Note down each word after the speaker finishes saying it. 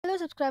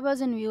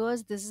subscribers and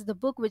viewers. This is the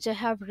book which I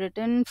have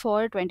written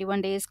for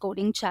 21 Days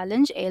Coding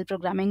Challenge AL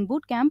Programming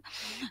Bootcamp.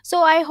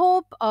 So I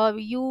hope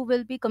you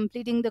will be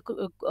completing the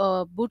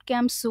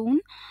bootcamp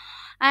soon.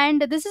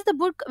 And this is the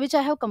book which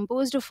I have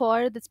composed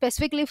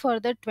specifically for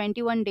the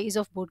 21 days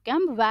of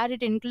bootcamp, where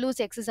it includes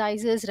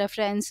exercises,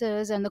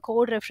 references, and the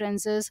code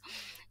references,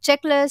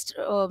 checklist,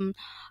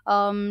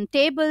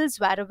 tables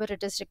wherever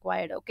it is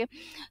required. Okay,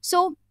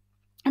 so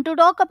to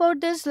talk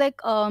about this,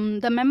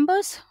 the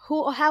members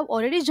who have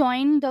already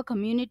joined the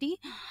community,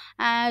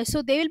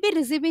 so they will be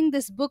receiving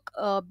this book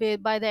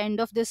by the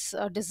end of this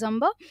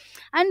December.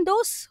 And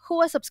those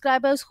who are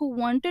subscribers who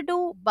wanted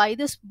to buy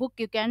this book,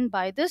 you can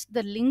buy this.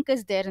 The link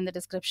is there in the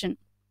description.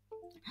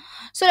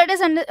 So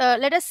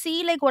let us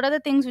see like what are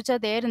the things which are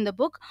there in the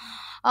book.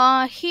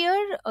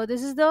 Here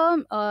this is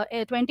the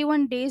a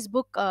 21 days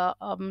book,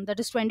 that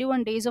is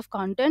 21 days of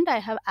content I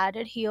have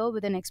added here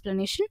with an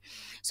explanation.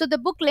 So the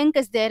book link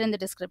is there in the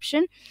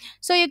description.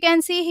 So you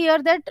can see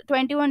here that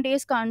 21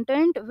 days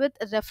content with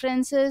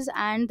references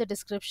and the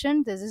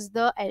description. This is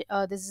the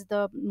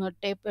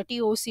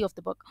TOC of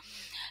the book.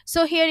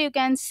 So here you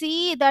can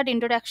see that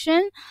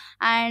introduction,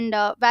 and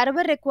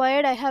wherever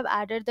required I have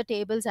added the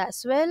tables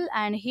as well.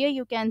 And here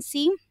you can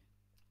see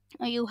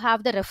you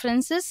have the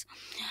references.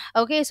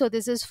 Okay, so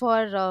this is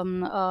for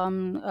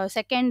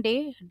second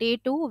day, day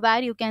 2,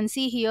 where you can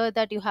see here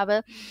that you have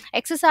a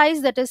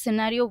exercise, that is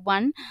scenario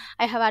 1.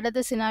 I have added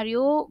the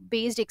scenario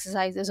based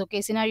exercises.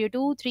 Okay, scenario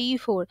 2, 3,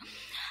 4.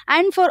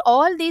 And for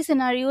all these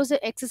scenarios,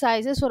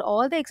 exercises, for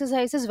all the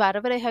exercises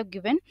wherever I have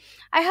given,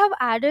 I have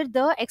added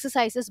the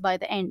exercises by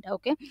the end.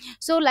 Okay,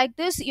 so like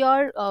this,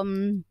 your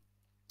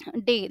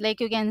day,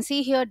 like you can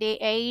see here, day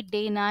 8,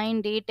 day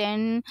 9, day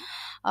 10,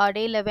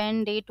 day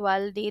 11, day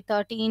 12, day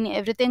 13,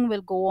 everything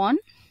will go on.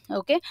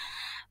 Okay,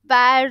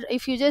 where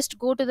if you just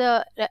go to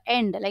the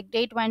end, like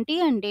day 20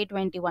 and day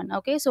 21.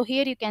 Okay, so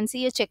here you can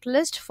see a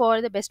checklist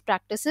for the best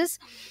practices.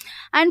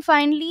 And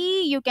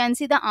finally you can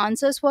see the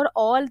answers for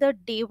all the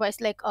day wise,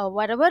 like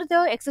whatever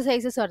the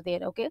exercises are there.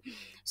 Okay,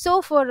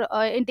 so for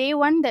in day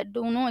 1 that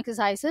do no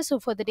exercises, so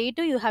for the day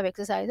 2 you have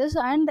exercises,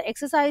 and the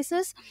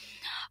exercises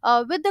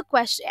with the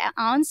question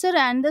answer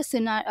and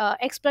the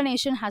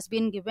explanation has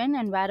been given,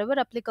 and wherever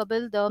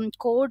applicable the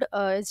code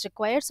is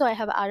required, so I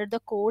have added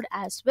the code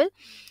as well.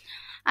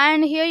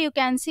 And here you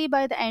can see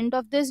by the end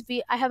of this,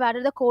 I have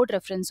added the code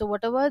reference. So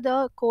whatever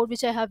the code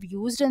which I have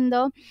used in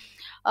the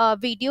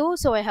video,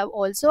 so I have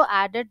also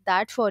added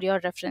that for your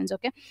reference.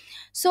 Okay,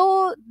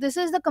 so this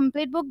is the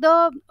complete book.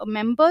 The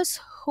members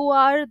who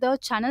are the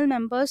channel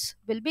members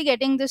will be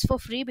getting this for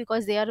free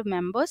because they are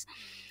members,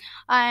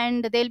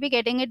 and they'll be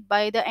getting it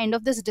by the end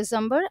of this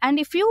December. And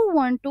if you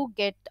want to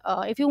get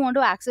if you want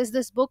to access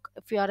this book,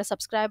 if you are a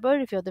subscriber,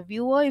 if you're the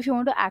viewer, if you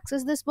want to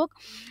access this book,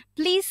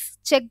 please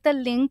check the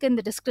link in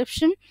the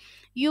description.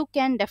 You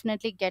can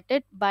definitely get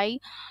it by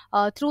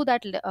through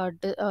that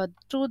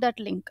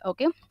link.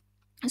 Okay,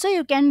 so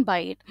you can buy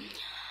it.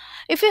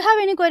 If you have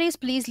any queries,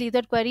 please leave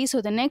that query.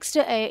 So the next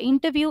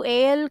interview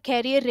AL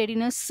Career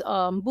Readiness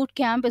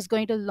Bootcamp is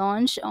going to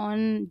launch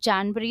on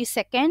January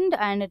 2nd,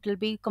 and it will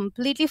be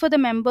completely for the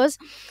members.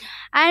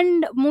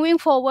 And moving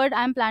forward,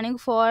 I'm planning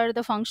for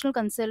the functional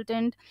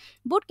consultant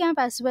bootcamp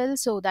as well.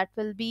 So that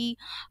will be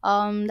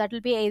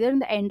either in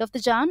the end of the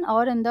Jan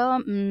or in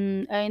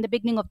the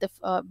beginning of the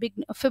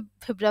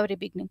February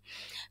beginning.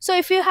 So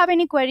if you have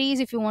any queries,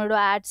 if you want to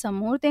add some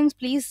more things,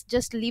 please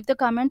just leave the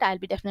comment. I'll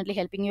be definitely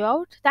helping you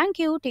out. Thank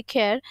you. Take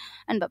care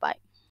and bye bye.